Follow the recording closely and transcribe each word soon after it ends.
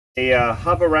A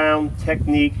Hoveround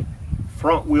Teknique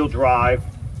front wheel drive.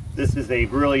 This is a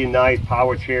really nice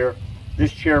power chair.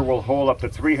 This chair will hold up to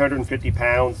 350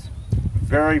 pounds.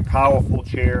 Very powerful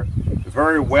chair.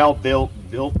 Very well built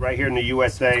right here in the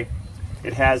USA.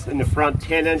 It has in the front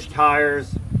 10-inch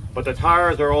tires, but the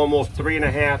tires are almost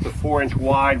 3.5 to 4-inch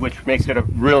wide, which makes it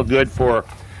real good for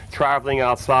traveling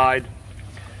outside.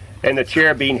 And the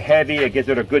chair being heavy, it gives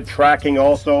it a good tracking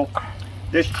also.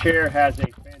 This chair has a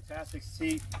fantastic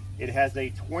seat. It has a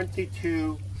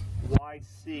 22 wide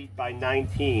seat by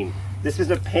 19. This is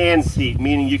a pan seat,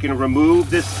 meaning you can remove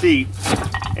this seat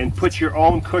and put your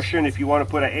own cushion if you want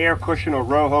to put an air cushion or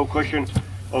Roho cushion,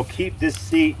 or keep this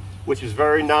seat, which is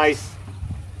very nice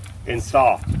and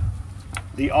soft.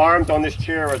 The arms on this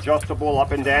chair are adjustable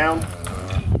up and down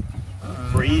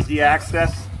for easy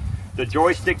access. The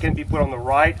joystick can be put on the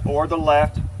right or the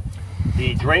left.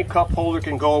 The drink cup holder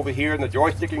can go over here, and the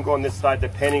joystick can go on this side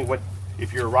depending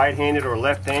if you're right-handed or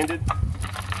left-handed.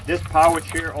 This power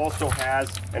chair also has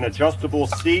an adjustable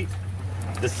seat.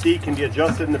 The seat can be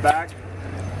adjusted in the back,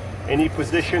 any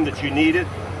position that you need it.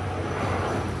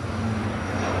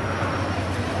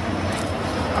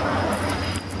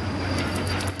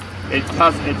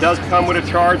 It does come with a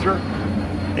charger.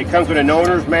 It comes with an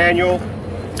owner's manual.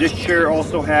 This chair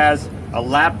also has a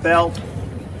lap belt.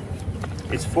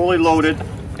 It's fully loaded.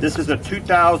 This is a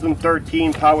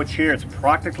 2013 power chair. It's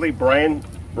practically brand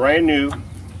new.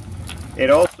 It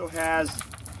also has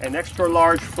an extra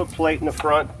large footplate in the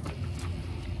front,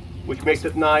 which makes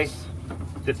it nice.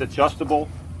 It's adjustable.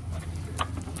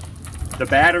 The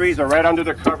batteries are right under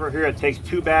the cover here. It takes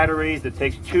 2 batteries. It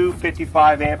takes 2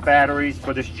 55-amp batteries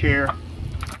for this chair.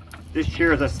 This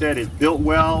chair, as I said, is built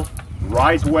well,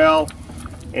 rides well,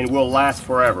 and will last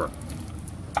forever.